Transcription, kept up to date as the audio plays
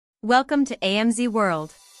Welcome to AMZ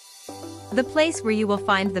World, the place where you will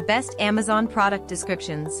find the best Amazon product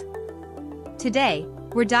descriptions. Today,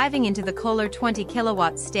 we're diving into the KOHLER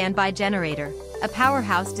 20kW standby generator, a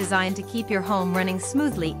powerhouse designed to keep your home running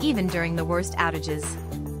smoothly even during the worst outages.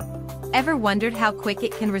 Ever wondered how quick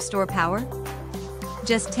it can restore power?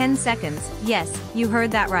 Just 10 seconds, yes, you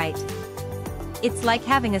heard that right. It's like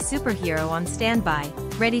having a superhero on standby,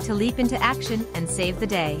 ready to leap into action and save the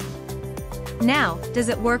day. Now, does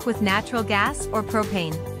it work with natural gas or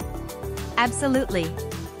propane? Absolutely.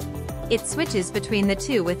 It switches between the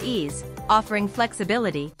two with ease, offering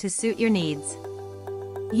flexibility to suit your needs.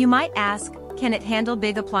 You might ask, can it handle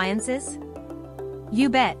big appliances? You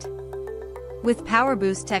bet. With Power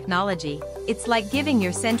Boost technology, it's like giving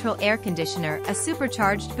your central air conditioner a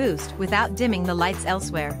supercharged boost without dimming the lights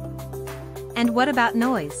elsewhere. And what about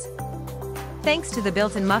noise? Thanks to the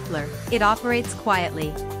built-in muffler, it operates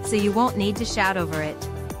quietly, so you won't need to shout over it.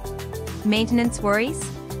 Maintenance worries?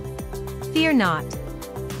 Fear not.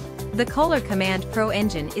 The KOHLER Command Pro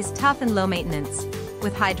engine is tough and low maintenance,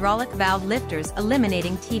 with hydraulic valve lifters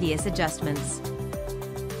eliminating tedious adjustments.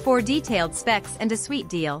 For detailed specs and a sweet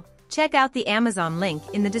deal, check out the Amazon link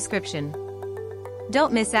in the description.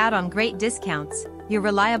 Don't miss out on great discounts, your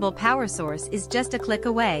reliable power source is just a click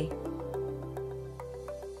away.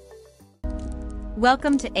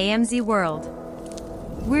 Welcome to AMZ World.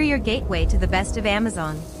 We're your gateway to the best of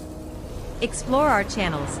Amazon. Explore our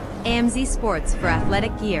channels, AMZ Sports for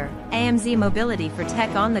athletic gear, AMZ Mobility for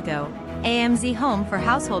tech on the go, AMZ Home for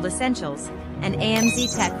household essentials, and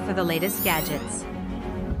AMZ Tech for the latest gadgets.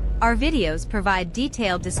 Our videos provide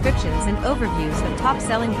detailed descriptions and overviews of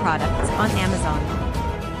top-selling products on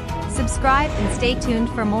Amazon. Subscribe and stay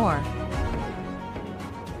tuned for more.